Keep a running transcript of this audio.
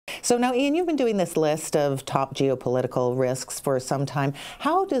So now, Ian, you've been doing this list of top geopolitical risks for some time.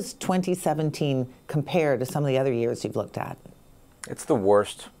 How does 2017 compare to some of the other years you've looked at? It's the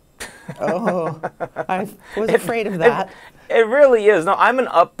worst. Oh, I was afraid of that. It really is. No, I'm an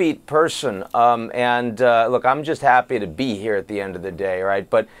upbeat person, look, I'm just happy to be here at the end of the day, right?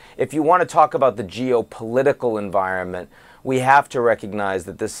 But if you want to talk about the geopolitical environment, we have to recognize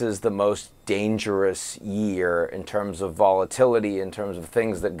that this is the most dangerous year in terms of volatility, in terms of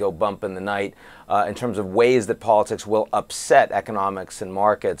things that go bump in the night, in terms of ways that politics will upset economics and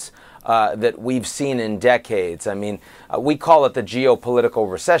markets that we've seen in decades. I mean, we call it the geopolitical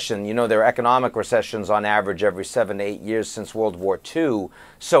recession. You know, there are economic recessions on average every 7 to 8 years since World War II.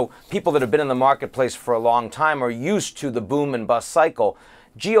 So people that have been in the marketplace for a long time are used to the boom and bust cycle.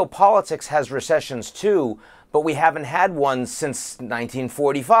 Geopolitics has recessions too, but we haven't had one since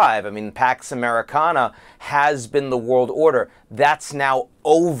 1945. I mean, Pax Americana has been the world order. That's now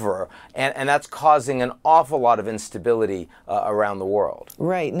over, and that's causing an awful lot of instability around the world.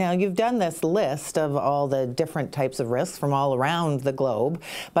 Right. Now, you've done this list of all the different types of risks from all around the globe,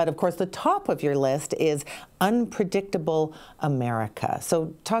 but of course the top of your list is unpredictable America.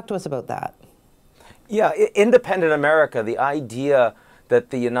 So talk to us about that. Yeah, independent America, the idea that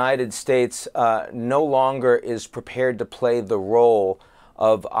the United States no longer is prepared to play the role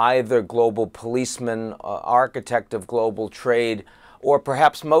of either global policeman, architect of global trade, or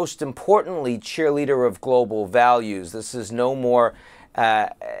perhaps most importantly, cheerleader of global values. This is no more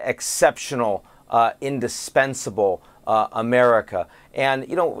exceptional, indispensable America. And,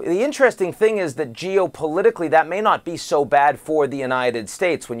 you know, the interesting thing is that geopolitically, that may not be so bad for the United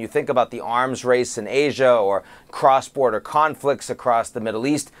States. When you think about the arms race in Asia or cross-border conflicts across the Middle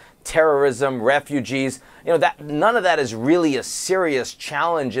East, terrorism, refugees, you know, that none of that is really a serious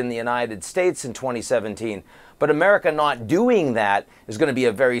challenge in the United States in 2017. But America not doing that is going to be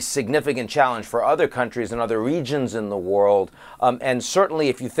a very significant challenge for other countries and other regions in the world. And certainly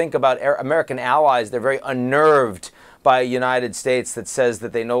if you think about American allies, they're very unnerved by a United States that says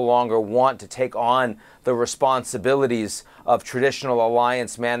that they no longer want to take on the responsibilities of traditional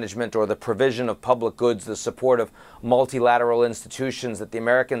alliance management or the provision of public goods, the support of multilateral institutions that the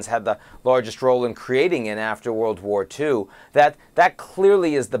Americans had the largest role in creating in after World War II. That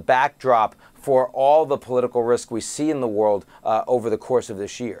clearly is the backdrop for all the political risk we see in the world over the course of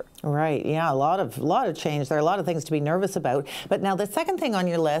this year. Right. Yeah, a lot of change. There are a lot of things to be nervous about. But now the second thing on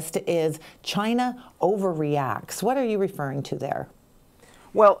your list is China overreacts. What are you referring to there?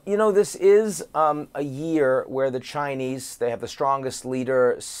 Well, you know, this is a year where the Chinese, they have the strongest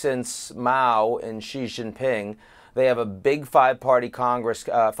leader since Mao and Xi Jinping. They have a big five-party Congress,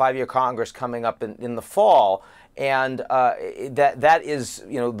 five-year Congress coming up in the fall. And that is,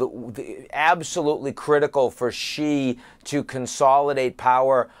 you know, the absolutely critical for Xi to consolidate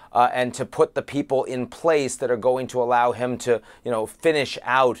power and to put the people in place that are going to allow him to, you know, finish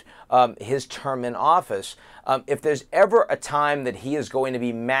out his term in office. If there's ever a time that he is going to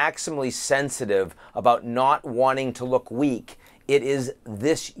be maximally sensitive about not wanting to look weak, it is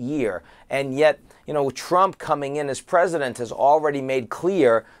this year. And yet, you know, Trump coming in as president has already made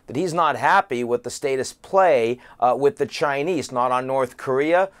clear that he's not happy with the status play with the Chinese, not on North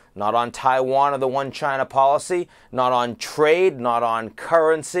Korea, not on Taiwan or the one China policy, not on trade, not on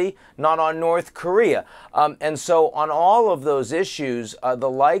currency, not on North Korea. And so on all of those issues, the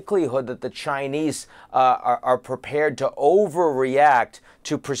likelihood that the Chinese are prepared to overreact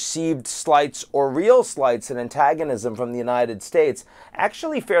to perceived slights or real slights and antagonism from the United States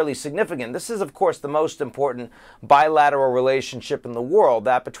actually fairly significant. This is, of course, the most important bilateral relationship in the world,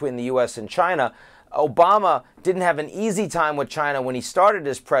 that between the U.S. and China. Obama didn't have an easy time with China when he started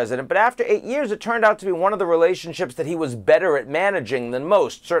as president, but after 8 years, it turned out to be one of the relationships that he was better at managing than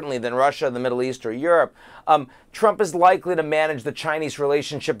most, certainly than Russia, the Middle East, or Europe. Trump is likely to manage the Chinese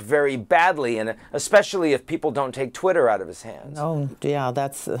relationship very badly, and especially if people don't take Twitter out of his hands. Oh, yeah,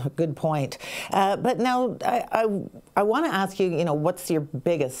 that's a good point. But now I want to ask you, you know, what's your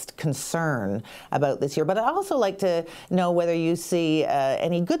biggest concern about this year? But I'd also like to know whether you see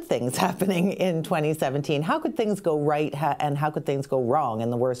any good things happening in 2017. How could things go right and how could things go wrong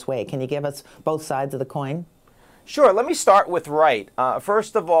in the worst way? Can you give us both sides of the coin? Sure. Let me start with right.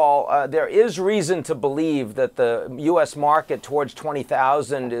 First of all, there is reason to believe that the U.S. market towards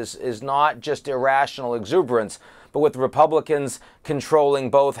 20,000 is not just irrational exuberance, but with Republicans controlling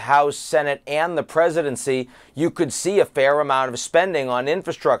both House, Senate, and the presidency, you could see a fair amount of spending on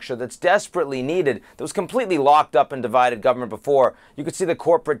infrastructure that's desperately needed, that was completely locked up in divided government before. You could see the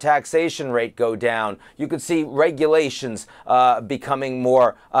corporate taxation rate go down. You could see regulations becoming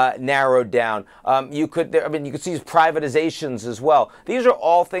more narrowed down. You could see privatizations as well. These are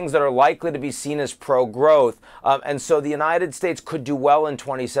all things that are likely to be seen as pro-growth. And so the United States could do well in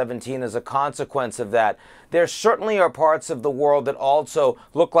 2017 as a consequence of that. There certainly are parts of the world that also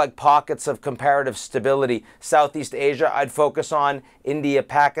look like pockets of comparative stability. Southeast Asia, I'd focus on India,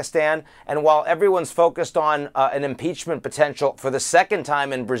 Pakistan. And while everyone's focused on an impeachment potential for the second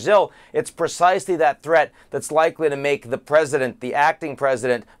time in Brazil, it's precisely that threat that's likely to make the president, the acting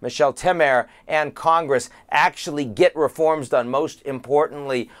president, Michel Temer, and Congress actually get reforms done, most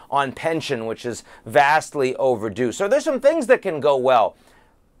importantly on pension, which is vastly overdue. So there's some things that can go well.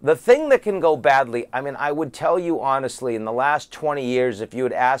 The thing that can go badly, I would tell you honestly, in the last 20 years, if you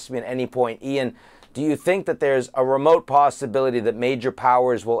had asked me at any point, Ian, do you think that there's a remote possibility that major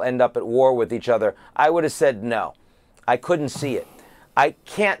powers will end up at war with each other? I would have said no. I couldn't see it. I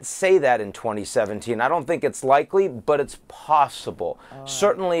can't say that in 2017. I don't think it's likely, but it's possible.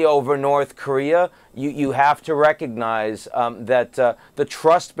 Certainly over North Korea, you have to recognize that the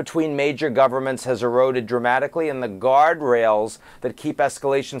trust between major governments has eroded dramatically, and the guardrails that keep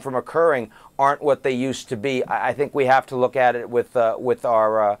escalation from occurring aren't what they used to be. I think we have to look at it with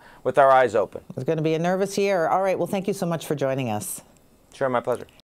our eyes open. It's going to be a nervous year. All right. Well, thank you so much for joining us. Sure, my pleasure.